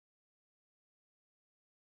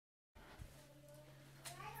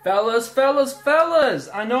Fellas,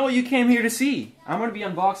 I know what you came here to see. I'm going to be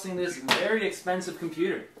unboxing this very expensive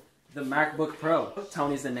computer, the MacBook Pro.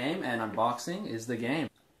 Tony's the name and unboxing is the game.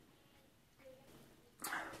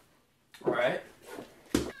 Alright.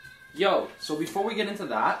 Yo, so before we get into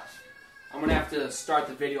that, I'm going to have to start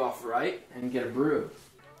the video off right and get a brew.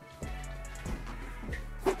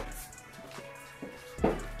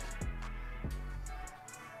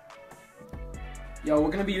 Yo, we're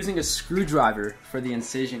going to be using a screwdriver for the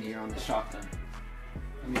incision here on the shotgun.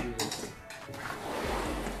 Let me do this.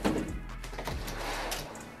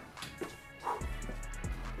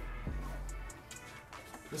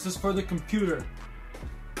 This is for the computer.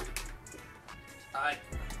 Alright,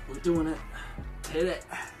 we're doing it. Hit it.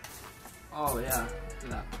 Oh yeah, look at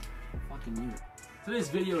that fucking unit. Today's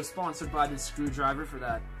video is sponsored by this screwdriver for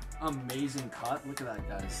that amazing cut. Look at that,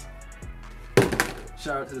 guys.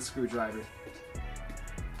 Shout out to the screwdriver.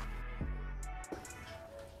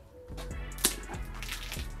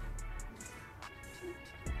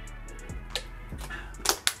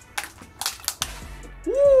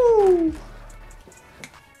 Woo!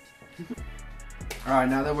 Alright,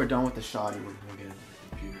 now that we're done with the shoddy, we're gonna get into the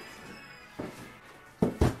computer.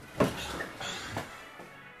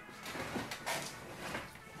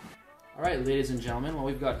 Alright, ladies and gentlemen, what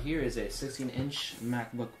we've got here is a 16-inch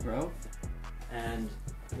MacBook Pro. And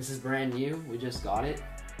this is brand new, we just got it.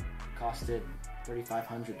 It costed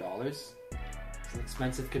 $3,500. It's an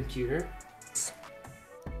expensive computer.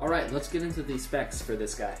 Alright, let's get into the specs for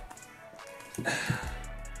this guy.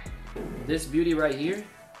 This beauty right here,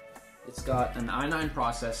 it's got an i9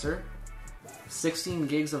 processor, 16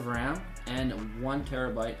 gigs of RAM, and 1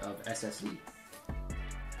 terabyte of SSD.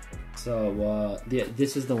 So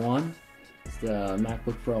this is the one. It's the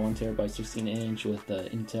MacBook Pro 1 terabyte 16-inch with the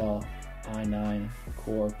Intel i9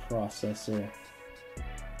 core processor.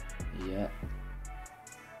 Yeah.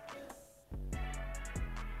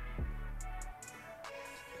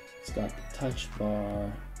 It's got the touch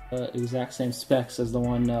bar. Exact same specs as the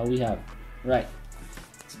one we have. Right.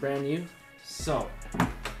 It's brand new. So,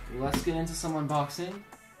 let's get into some unboxing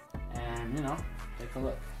and, you know, take a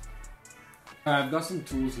look. Alright, I've got some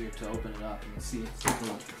tools here to open it up and see. Let's take a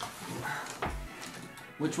look.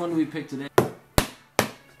 Which one do we pick today?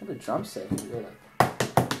 What a drum set here.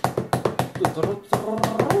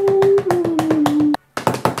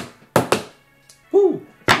 Woo!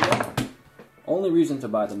 Only reason to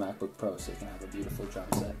buy the MacBook Pro so you can have a beautiful drum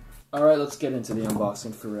set. Alright, let's get into the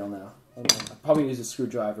unboxing for real now. I'll probably use a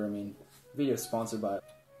screwdriver. I mean, video sponsored by...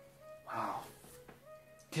 Wow.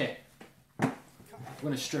 Okay. I'm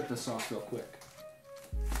going to strip this off real quick.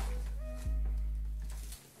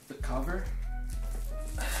 The cover.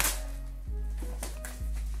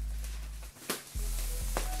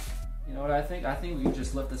 You know what I think? I think we can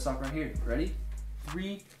just lift this up right here. Ready?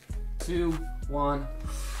 3, 2, 1.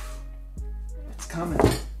 It's coming.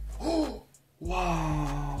 Oh!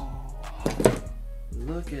 Wow!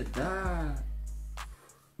 Look at that.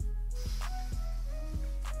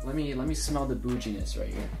 Let me smell the bouginess right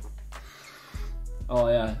here. Oh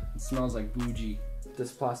yeah, it smells like bougie.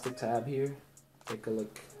 This plastic tab here. Take a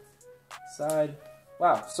look inside.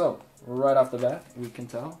 Wow, so right off the bat, we can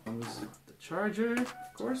tell. There's the charger, of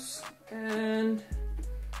course. And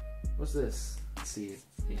what's this? Let's see.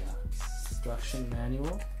 Yeah, instruction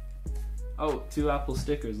manual. Oh, 2 Apple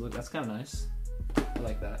stickers. Look, that's kind of nice. I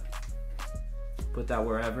like that. Put that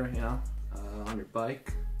wherever, you know, on your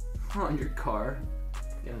bike, on your car.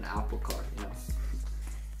 Get an Apple card, you know.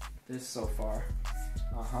 This so far.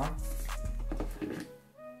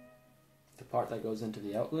 The part that goes into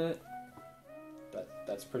the outlet.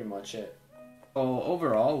 That's pretty much it. So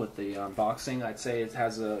overall, with the unboxing, I'd say it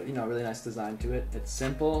has a really nice design to it. It's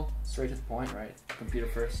simple, straight to the point, right? Computer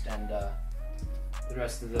first, and the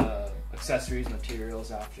rest of the accessories,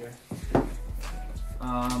 materials after.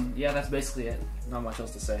 Yeah, that's basically it. Not much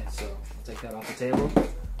else to say, so I'll take that off the table.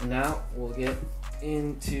 And now we'll get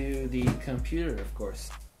into the computer, of course.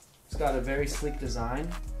 It's got a very sleek design.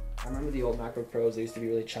 I remember the old MacBook Pros, they used to be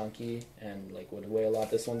really chunky and like would weigh a lot.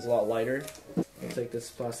 This one's a lot lighter. I'll take this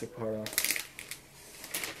plastic part off.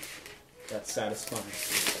 That's satisfying.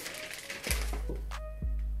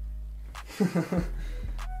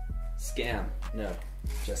 Scam. No,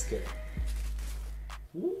 just kidding.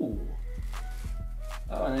 Ooh.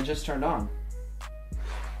 Oh, and it just turned on.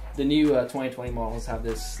 The new 2020 models have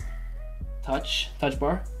this touch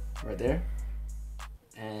bar right there.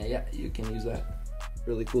 And yeah, you can use that.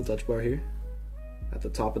 Really cool touch bar here at the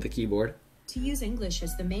top of the keyboard. To use English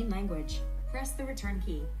as the main language, press the return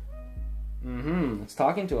key. It's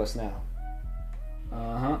talking to us now.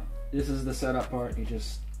 This is the setup part. You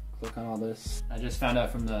just click on all this. I just found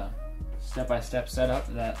out from the step-by-step setup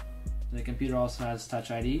that the computer also has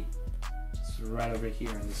Touch ID. It's right over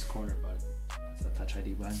here in this corner button. It's the Touch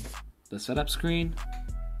ID button. The setup screen.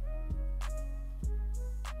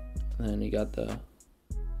 And then you got the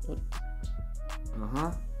what?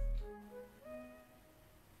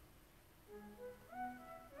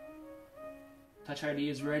 Touch ID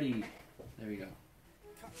is ready. There we go.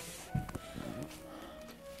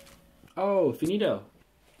 Oh, finito.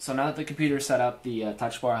 So now that the computer's set up, the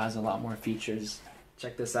touch bar has a lot more features.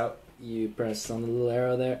 Check this out. You press on the little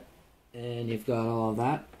arrow there, and you've got all of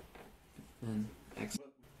that. And X.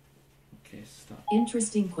 Okay, stop.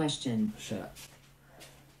 Interesting question. Shut up.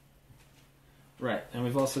 Right, and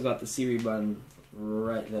we've also got the Siri button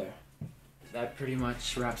right there. That pretty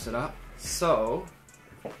much wraps it up. So,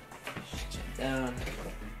 check down.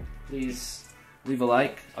 Please leave a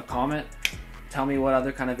like, a comment. Tell me what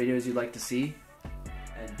other kind of videos you'd like to see.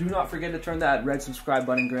 And do not forget to turn that red subscribe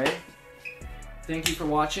button gray. Thank you for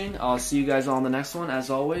watching. I'll see you guys all in the next one. As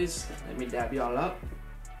always, let me dab y'all up.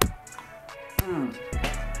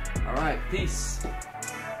 Alright, peace.